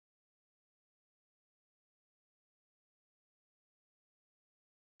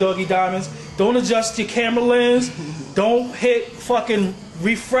Doggie Diamonds. Don't adjust your camera lens. Don't hit fucking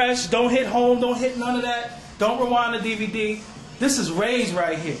refresh. Don't hit home. Don't hit none of that. Don't rewind the DVD. This is Rage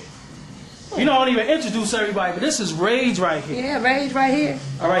right here. You know, I don't even introduce everybody, but this is Rage right here. Yeah, Rage right here.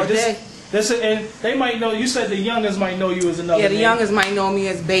 All right, this is, and they might know. You said the youngest might know you as another. Yeah, the name. youngest might know me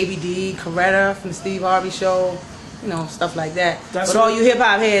as Baby D, Coretta from the Steve Harvey Show. You know, stuff like that. But all you hip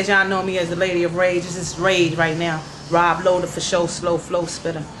hop heads, y'all know me as the Lady of Rage. This is Rage right now. Rob Loader for show, slow flow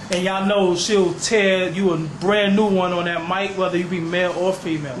spitter. And y'all know she'll tear you a brand new one on that mic, whether you be male or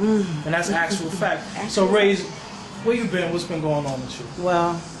female. And that's actual fact. So Rage, where you been? What's been going on with you?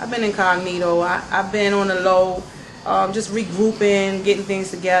 Well, I've been incognito. I've been on the low, just regrouping, getting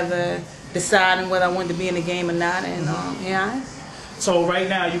things together, deciding whether I wanted to be in the game or not. And yeah. So right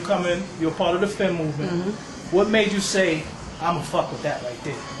now you come in, you're part of the fem movement. What made you say, I'ma fuck with that right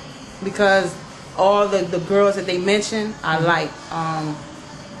there? Because all the girls that they mentioned, I like.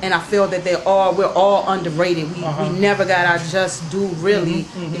 And I feel that we're all underrated. We never got our just due, really.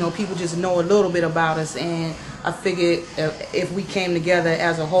 You know, people just know a little bit about us, and I figured if we came together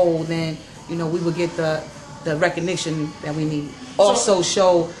as a whole, then, you know, we would get the recognition that we need. Also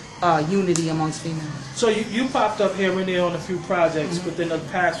show unity amongst females. So you popped up here and there on a few projects within the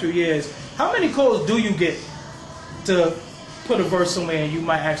past few years. How many calls do you get to put a verse somewhere and you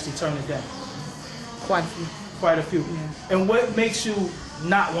might actually turn it down? Quite a few. Quite a few. Yeah. And what makes you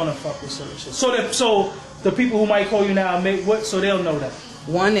not want to fuck with certain shit? So the people who might call you now, so they'll know that.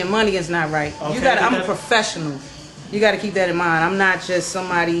 One, their money is not right. Okay, I'm a professional. You got to keep that in mind. I'm not just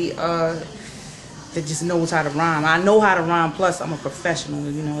somebody that just knows how to rhyme. I know how to rhyme. Plus, I'm a professional.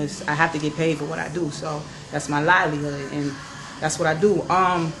 You know, I have to get paid for what I do. So that's my livelihood, and that's what I do.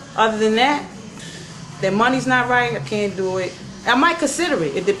 Other than that, their money's not right. I can't do it. I might consider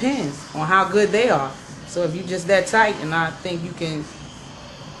it. It depends on how good they are. So if you just that tight and I think you can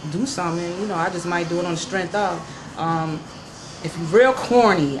do something, you know, I just might do it on the strength of. If you're real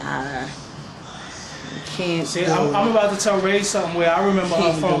corny, I can't. See, I'm about to tell Ray something where I remember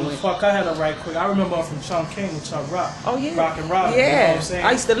her from. Fuck, I had her right quick. I remember her from Chung with Chubb Rock. Oh yeah. Rock and Rock. Yeah. You know what I'm saying?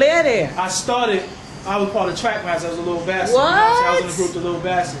 I used to live there. I was part of Track Masters. I was a Little Bastard. What? You know, I was in the group, the Little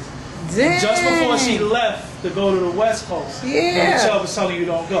Bastards. Damn. Just before she left to go to the West Coast. Yeah. And Chubb was telling you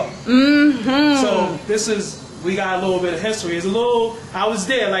don't go. So we got a little bit of history. It's a little, I was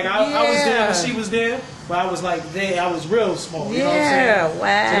there. Like, I was there when she was there. But I was like there. I was real small. You know what I'm saying?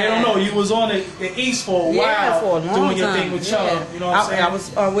 Wow. So they don't know. You was on the East for a while. For a long doing your time. thing with Chubb. You know what I'm saying? I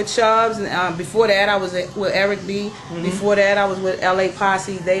was with Chubbs. And, before that, I was with Eric B. Before that, I was with LA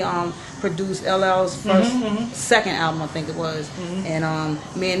Posse. They produced LL's second album, I think it was. And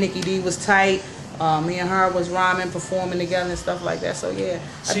me and Nikki D was tight. Me and her was rhyming, performing together and stuff like that. So yeah,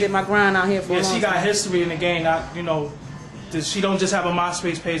 I did my grind out here for a long time. She got history in the game. You know, she don't just have a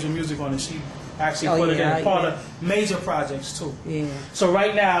MySpace page with music on it. She actually put it in part of major projects too. Yeah. So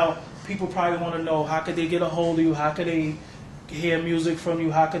right now, people probably want to know, how could they get a hold of you? How could they hear music from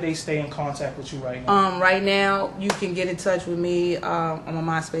you? How could they stay in contact with you right now? Right now, you can get in touch with me on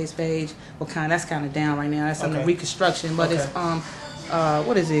my MySpace page. That's kind of down right now. That's under reconstruction, but it's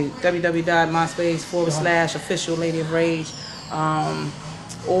what is it? www.myspace.com/official Lady of Rage.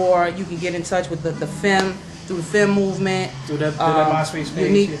 Or you can get in touch with the Fem through the Fem movement. Through that MySpace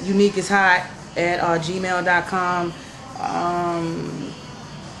page. Unique is hot at gmail.com.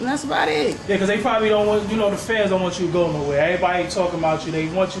 And that's about it. Yeah, because they probably don't want, you know, the fans don't want you to go nowhere. Everybody talking about you. They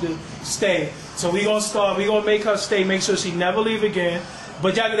want you to stay. So we gonna make her stay. Make sure she never leave again.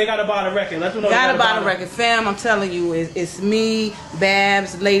 But they gotta buy the record. Let them know. Gotta buy the record, fam. I'm telling you, it's me,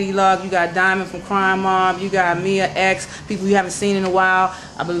 Babs, Lady Luck. You got Diamond from Crime Mob. You got Mia X. People you haven't seen in a while.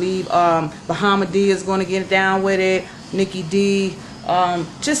 I believe Bahama D is gonna get down with it. Nikki D.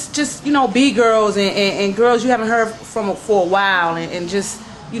 Just you know, B girls and girls you haven't heard from for a while, and just,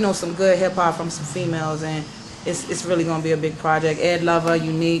 you know, some good hip hop from some females, and it's really gonna be a big project. Ed Lover,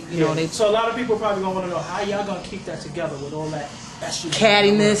 Unique, you know. So a lot of people probably gonna want to know how y'all gonna keep that together with all that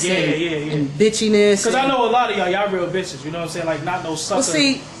cattiness and bitchiness. Because I know a lot of y'all real bitches. You know what I'm saying? Like, not no sucker. Well,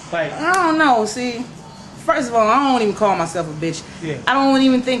 see, like, I don't know. See, first of all, I don't even call myself a bitch. Yeah. I don't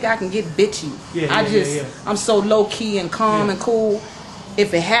even think I can get bitchy. I'm so low key and calm and cool.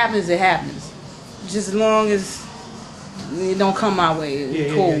 If it happens, it happens. Just as long as it don't come my way,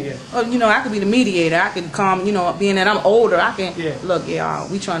 cool. Or, you know, I could be the mediator. I could calm, you know, being that I'm older, I can look,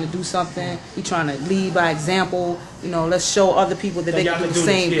 we trying to do something. We trying to lead by example. You know, let's show other people that they can do the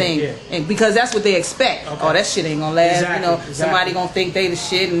same thing. And because that's what they expect. Oh, that shit ain't gonna last. You know, somebody gonna think they the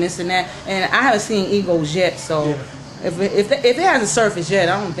shit and this and that. And I haven't seen egos yet, so If it hasn't surfaced yet,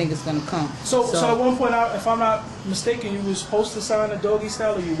 I don't think it's gonna come. So at one point, if I'm not mistaken, you were supposed to sign a Doggie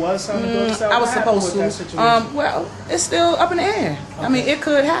style, or you was signing Doggie style. I was supposed to. Well, it's still up in the air. Okay. I mean, it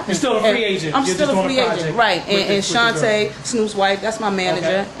could happen. You're still a free agent. I'm still a free agent, right? And Shantae, Snoop's wife, that's my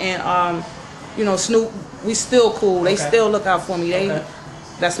manager, and you know, Snoop, we still cool. They still look out for me.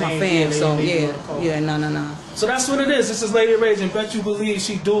 That's my fam. So no. So that's what it is. This is Lady Rage, and bet you believe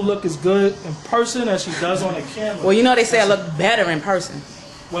she do look as good in person as she does on the camera. Well, you know they say I look better in person.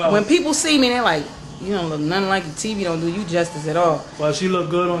 Well, when people see me, they're like, you don't look nothing like the TV don't do you justice at all. Well, she look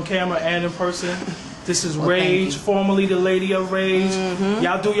good on camera and in person. This is Rage, formerly the Lady of Rage.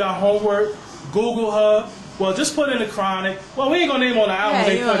 Y'all do your homework. Google her. Well, just put in the Chronic. Well, we ain't gonna name all the albums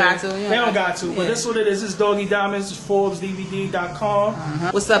they put in. They don't got to. But this is what it is. This is Doggie Diamonds. It's ForbesDVD.com.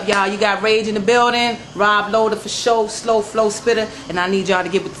 What's up, y'all? You got Rage in the building. Rob Loader for show. Slow Flow Spitter. And I need y'all to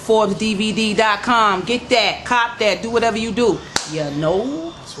get with ForbesDVD.com. Get that. Cop that. Do whatever you do. You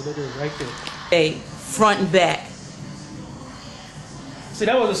know? That's what it is right there. Hey, front and back. See,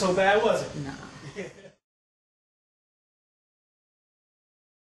 that wasn't so bad, was it? Nah.